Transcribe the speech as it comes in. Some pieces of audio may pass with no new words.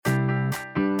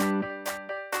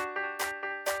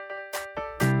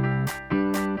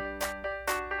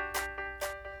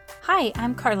Hi,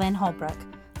 I'm Carlin Holbrook.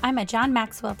 I'm a John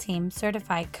Maxwell Team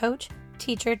certified coach,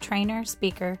 teacher, trainer,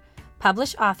 speaker,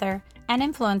 published author, and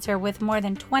influencer with more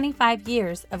than 25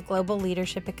 years of global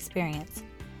leadership experience.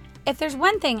 If there's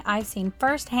one thing I've seen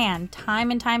firsthand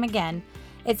time and time again,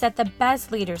 it's that the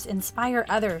best leaders inspire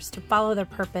others to follow their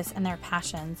purpose and their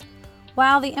passions,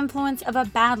 while the influence of a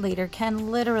bad leader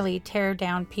can literally tear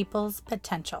down people's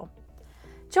potential.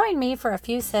 Join me for a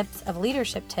few sips of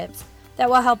leadership tips that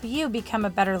will help you become a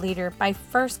better leader by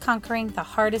first conquering the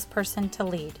hardest person to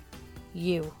lead,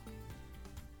 you.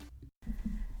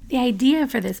 The idea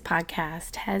for this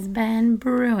podcast has been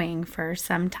brewing for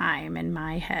some time in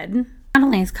my head. Not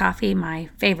only is coffee my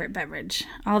favorite beverage,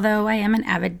 although I am an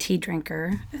avid tea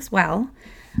drinker as well.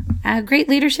 Great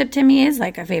leadership to me is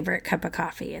like a favorite cup of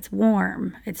coffee. It's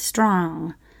warm, it's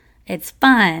strong, it's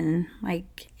fun,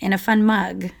 like in a fun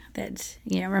mug that,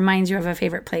 reminds you of a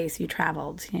favorite place you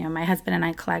traveled. My husband and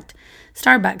I collect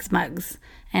Starbucks mugs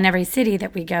in every city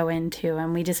that we go into,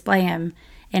 and we display them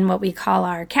in what we call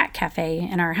our cat cafe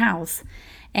in our house.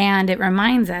 And it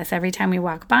reminds us every time we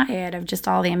walk by it of just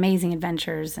all the amazing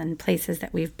adventures and places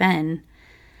that we've been.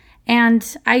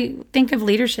 And I think of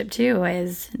leadership too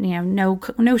as,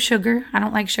 no sugar. I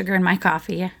don't like sugar in my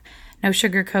coffee. No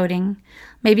sugar coating.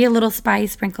 Maybe a little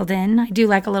spice sprinkled in. I do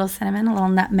like a little cinnamon, a little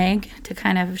nutmeg to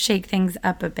kind of shake things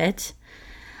up a bit.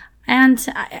 And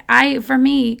for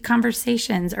me,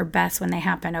 conversations are best when they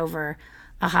happen over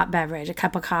a hot beverage, a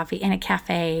cup of coffee, in a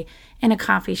cafe, in a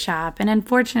coffee shop. And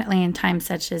unfortunately, in times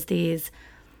such as these,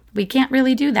 we can't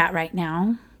really do that right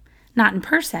now. Not in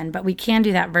person, but we can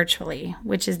do that virtually,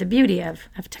 which is the beauty of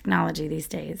technology these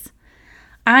days.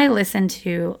 I listen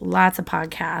to lots of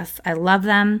podcasts. I love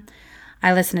them.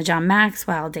 I listen to John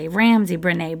Maxwell, Dave Ramsey,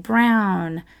 Brené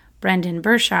Brown, Brendan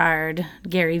Burchard,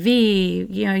 Gary Vee,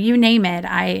 you name it.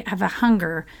 I have a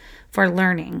hunger for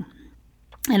learning.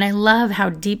 And I love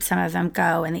how deep some of them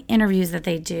go and the interviews that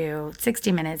they do,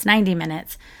 60 minutes, 90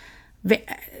 minutes.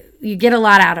 You get a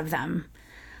lot out of them.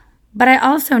 But I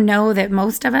also know that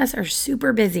most of us are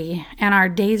super busy and our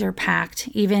days are packed,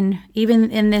 even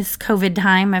in this COVID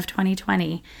time of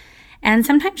 2020. And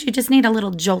sometimes you just need a little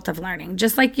jolt of learning,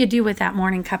 just like you do with that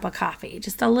morning cup of coffee,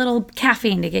 just a little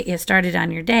caffeine to get you started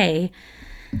on your day.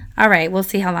 All right, we'll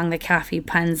see how long the coffee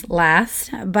puns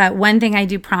last. But one thing I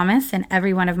do promise in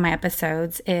every one of my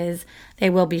episodes is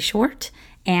they will be short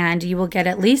and you will get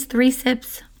at least 3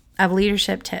 sips of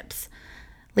leadership tips.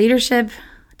 Leadership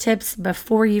tips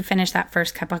before you finish that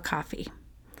first cup of coffee.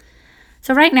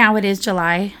 So right now it is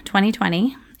July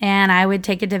 2020, and I would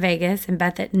take it to Vegas and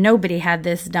bet that nobody had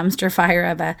this dumpster fire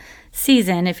of a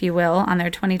season, if you will, on their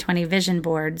 2020 vision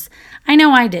boards. I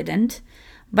know I didn't,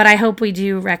 but I hope we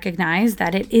do recognize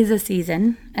that it is a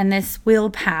season and this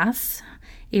will pass,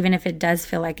 even if it does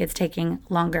feel like it's taking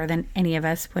longer than any of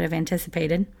us would have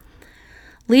anticipated.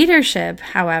 Leadership,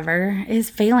 however,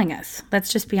 is failing us.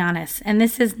 Let's just be honest. And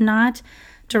this is not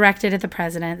directed at the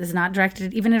president. This is not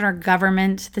directed even at our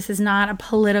government. This is not a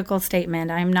political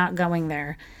statement. I'm not going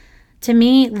there. To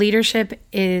me, leadership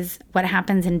is what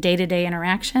happens in day-to-day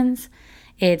interactions.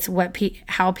 It's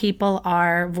how people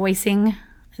are voicing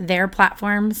their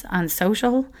platforms on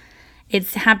social.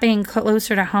 It's happening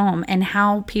closer to home and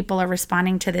how people are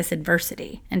responding to this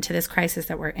adversity and to this crisis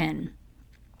that we're in.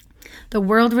 The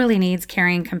world really needs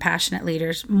caring, compassionate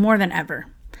leaders more than ever.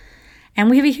 And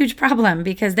we have a huge problem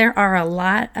because there are a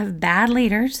lot of bad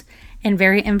leaders in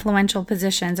very influential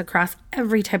positions across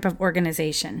every type of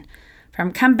organization,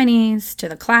 from companies to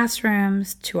the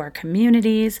classrooms to our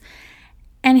communities.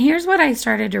 And here's what I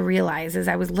started to realize as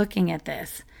I was looking at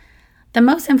this. The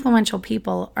most influential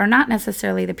people are not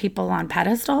necessarily the people on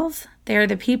pedestals. They're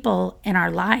the people in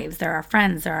our lives. They're our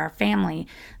friends. They're our family.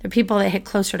 They're people that hit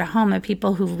closer to home, the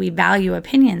people who we value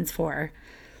opinions for.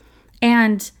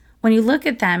 And when you look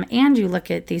at them and you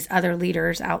look at these other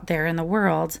leaders out there in the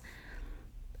world,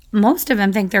 most of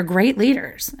them think they're great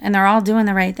leaders and they're all doing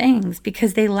the right things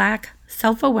because they lack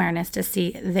self-awareness to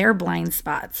see their blind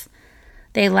spots.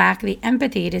 They lack the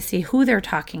empathy to see who they're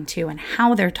talking to and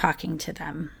how they're talking to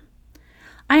them.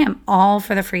 I am all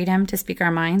for the freedom to speak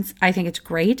our minds. I think it's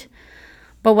great.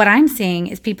 But what I'm seeing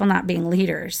is people not being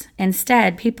leaders.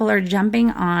 Instead, people are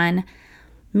jumping on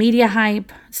media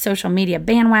hype, social media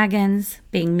bandwagons,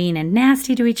 being mean and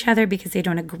nasty to each other because they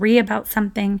don't agree about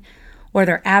something, or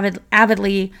they're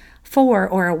avidly for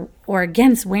or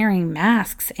against wearing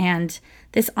masks. And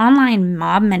this online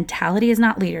mob mentality is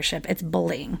not leadership, it's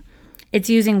bullying. It's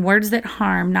using words that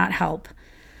harm, not help.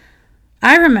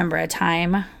 I remember a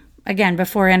time, again,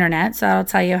 before internet, so I'll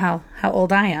tell you how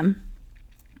old I am,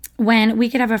 when we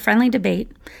could have a friendly debate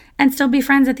and still be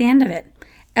friends at the end of it,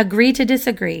 agree to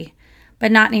disagree,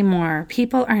 but not anymore.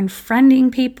 People are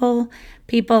unfriending people.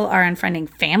 People are unfriending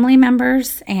family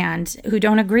members and who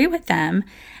don't agree with them.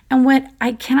 And what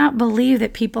I cannot believe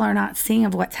that people are not seeing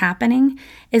of what's happening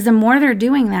is the more they're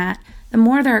doing that, the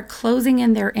more they're closing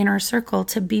in their inner circle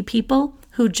to be people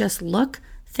who just look,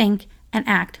 think, and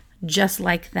act just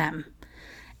like them.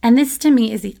 And this to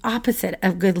me is the opposite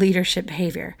of good leadership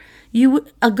behavior.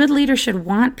 A good leader should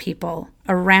want people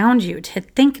around you to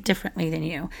think differently than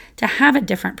you, to have a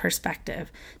different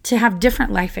perspective, to have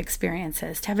different life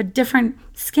experiences, to have a different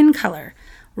skin color,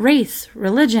 race,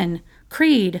 religion,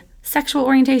 creed, sexual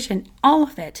orientation, all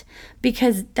of it.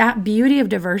 Because that beauty of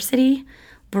diversity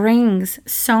brings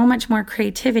so much more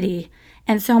creativity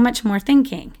and so much more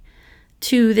thinking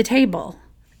to the table.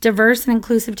 Diverse and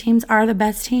inclusive teams are the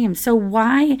best teams. So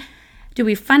why do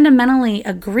we fundamentally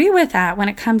agree with that when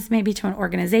it comes maybe to an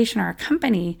organization or a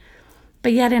company,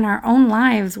 but yet in our own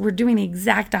lives, we're doing the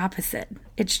exact opposite?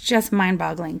 It's just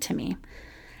mind-boggling to me.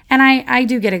 And I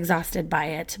do get exhausted by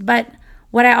it. But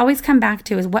what I always come back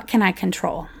to is, what can I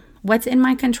control? What's in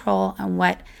my control and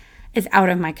what is out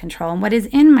of my control? And what is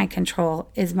in my control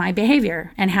is my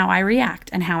behavior and how I react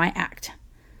and how I act.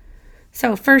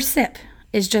 So first sip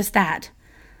is just that.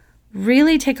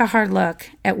 Really take a hard look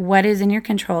at what is in your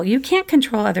control. You can't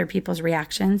control other people's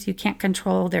reactions. You can't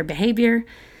control their behavior.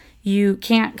 You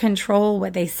can't control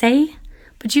what they say,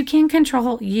 but you can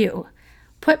control you.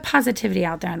 Put positivity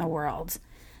out there in the world.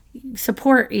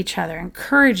 Support each other,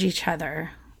 encourage each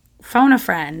other, phone a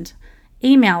friend,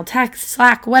 email, text,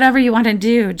 Slack, whatever you want to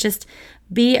do. Just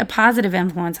be a positive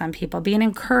influence on people. Be an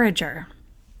encourager.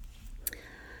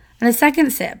 And the second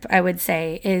sip, I would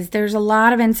say, is there's a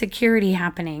lot of insecurity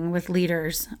happening with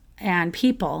leaders and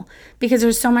people because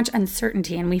there's so much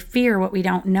uncertainty and we fear what we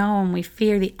don't know and we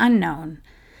fear the unknown.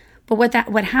 But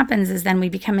what happens is then we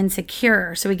become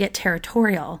insecure, so we get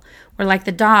territorial. We're like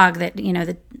the dog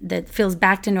that feels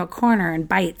backed into a corner and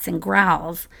bites and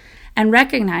growls. And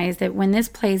recognize that when this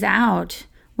plays out,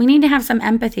 we need to have some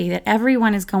empathy that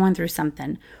everyone is going through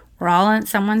something.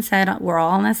 Someone said we're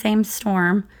all in the same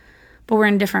storm, but we're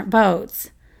in different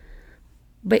boats.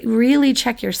 But really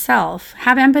check yourself,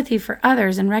 have empathy for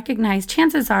others, and recognize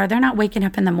chances are they're not waking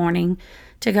up in the morning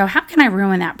to go, how can I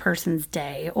ruin that person's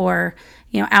day? Or,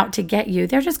 out to get you.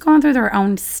 They're just going through their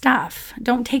own stuff.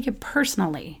 Don't take it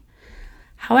personally.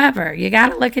 However, you got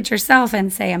to look at yourself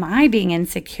and say, am I being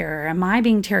insecure? Am I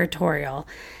being territorial?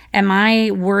 Am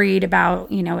I worried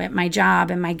about, at my job,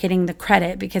 am I getting the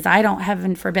credit because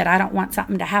heaven forbid, I don't want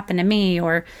something to happen to me,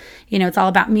 or, it's all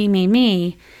about me, me,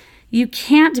 me. You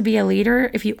can't be a leader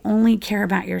if you only care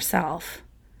about yourself.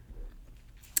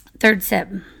 Third sip.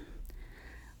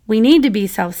 We need to be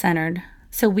self-centered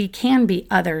so we can be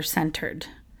other-centered.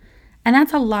 And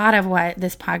that's a lot of what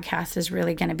this podcast is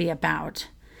really going to be about.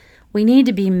 We need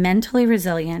to be mentally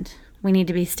resilient. We need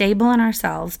to be stable in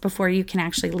ourselves before you can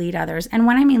actually lead others. And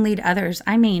when I mean lead others,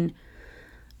 I mean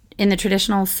in the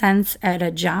traditional sense at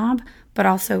a job, but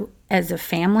also as a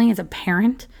family, as a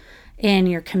parent, in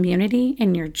your community,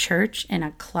 in your church, in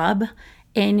a club,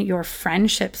 in your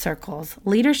friendship circles.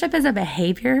 Leadership is a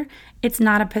behavior. It's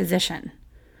not a position.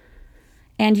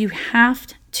 And you have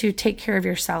to take care of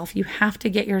yourself. You have to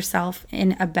get yourself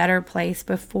in a better place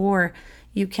before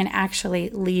you can actually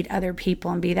lead other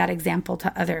people and be that example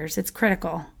to others. It's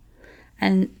critical.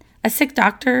 And a sick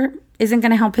doctor isn't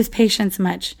going to help his patients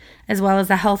much, as well as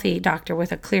a healthy doctor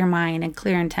with a clear mind and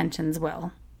clear intentions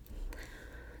will.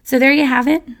 So there you have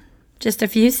it. Just a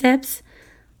few sips,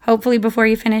 hopefully before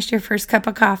you finish your first cup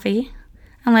of coffee.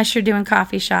 Unless you're doing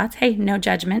coffee shots. Hey, no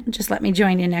judgment. Just let me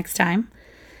join you next time.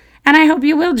 And I hope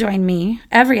you will join me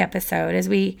every episode as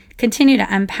we continue to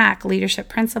unpack leadership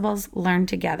principles learned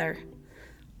together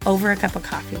over a cup of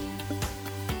coffee.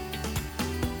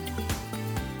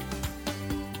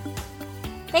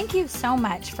 Thank you so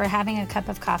much for having a cup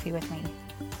of coffee with me.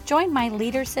 Join my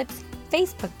Leaderships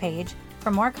Facebook page for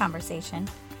more conversation,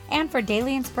 and for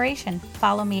daily inspiration,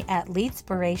 follow me at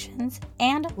Leadspirations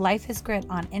and Life is Grit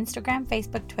on Instagram,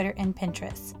 Facebook, Twitter, and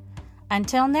Pinterest.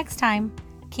 Until next time,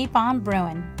 keep on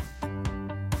brewing.